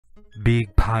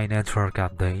Big Pi network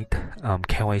update.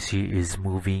 KYC is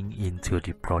moving into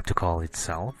the protocol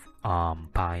itself.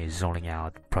 Pi is rolling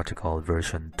out protocol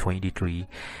version 23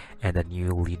 and a new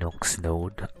Linux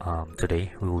node.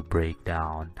 Today we will break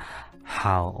down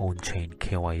how on-chain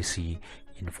KYC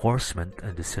enforcement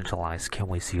and the centralized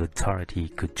KYC authority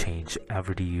could change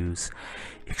everyday use,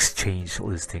 exchange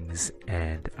listings,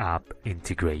 and app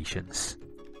integrations.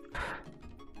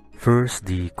 First,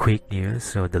 the quick news.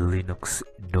 So the Linux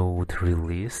node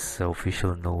release. So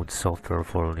official node software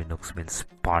for Linux means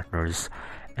partners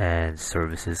and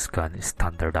services can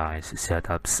standardize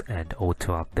setups and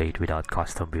auto-update without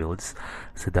custom builds.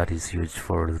 So that is huge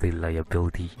for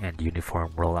reliability and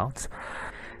uniform rollouts.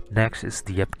 Next is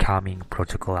the upcoming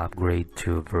protocol upgrade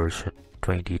to version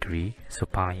 23. So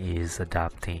Pi is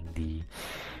adapting the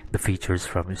features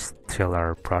from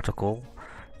Stellar protocol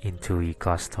into a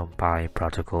custom Pi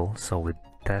protocol. So with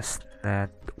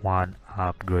Testnet1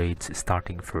 upgrades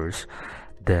starting first,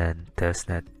 then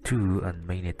Testnet2 and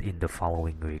Mainnet in the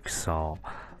following weeks. So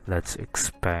let's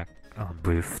expect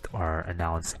briefed or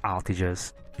announced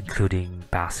outages, including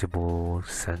possible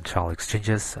central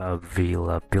exchanges,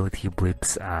 availability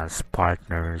blips as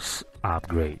partners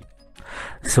upgrade.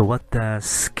 So what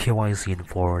does KYC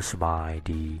enforced by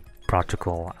the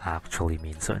protocol actually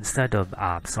means? So instead of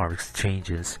apps or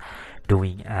exchanges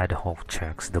doing ad hoc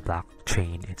checks, the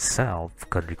blockchain itself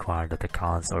can require that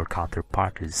accounts or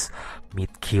counterparties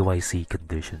meet KYC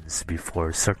conditions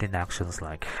before certain actions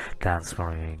like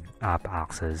transferring, app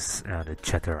access, and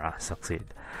etc. succeed.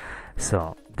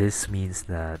 So this means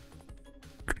that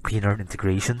cleaner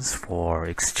integrations for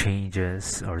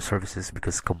exchanges or services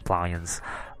because compliance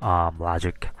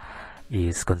logic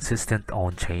is consistent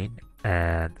on-chain,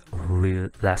 and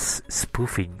less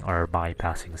spoofing or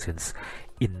bypassing, since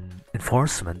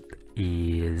enforcement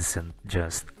isn't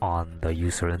just on the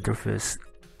user interface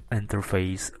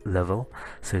level,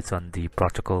 so it's on the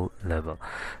protocol level.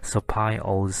 So Pi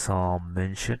also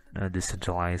mentioned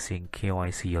decentralizing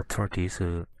KYC authority.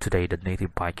 So today the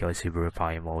native Pi KYC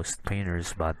verify most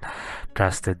payments, but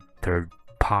trusted third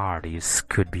parties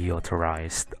could be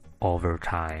authorized over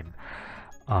time,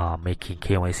 making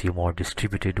KYC more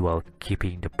distributed while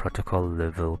keeping the protocol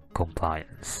level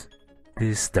compliance.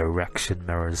 This direction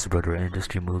mirrors broader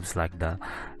industry moves like the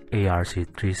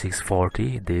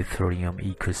ERC-3640, the Ethereum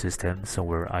ecosystem, so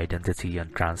where identity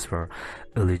and transfer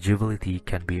eligibility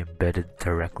can be embedded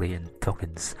directly in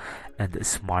tokens and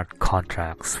smart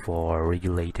contracts for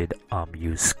regulated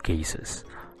use cases.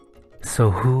 So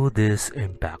who this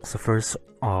impacts? So first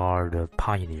are the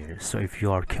pioneers. So if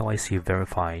you are KYC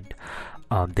verified,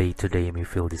 day-to-day may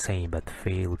feel the same, but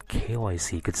failed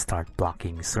KYC could start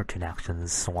blocking certain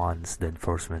actions once the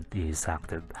enforcement is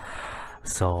active.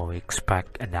 So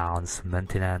expect announced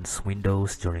maintenance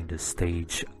windows during the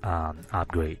stage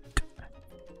upgrade.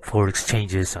 For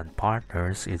exchanges and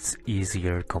partners, it's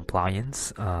easier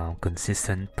compliance,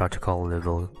 consistent protocol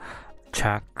level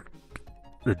check,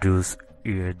 reduce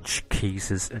edge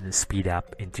cases and speed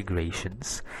up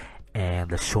integrations, and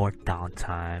the short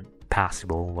downtime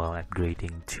possible while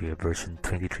upgrading to version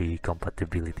 23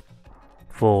 compatibility.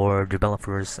 For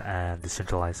developers and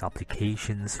decentralized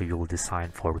applications, so you will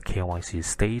design for KYC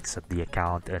states at the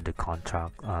account and the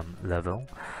contract level,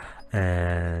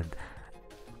 and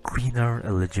cleaner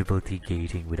eligibility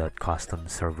gating without custom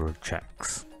server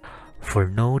checks. For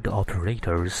node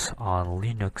operators on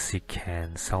Linux, you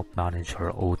can self-manage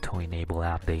or auto-enable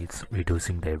updates,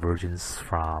 reducing divergence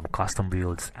from custom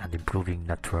builds and improving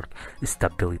network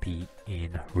stability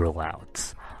in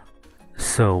rollouts.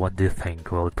 So what do you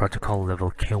think? Will protocol level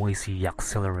KYC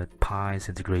accelerate Pi's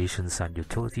integrations and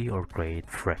utility or create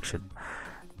friction?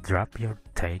 Drop your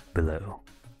take below.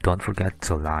 Don't forget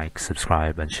to like,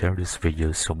 subscribe, and share this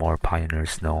video so more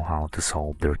pioneers know how to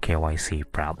solve their KYC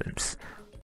problems.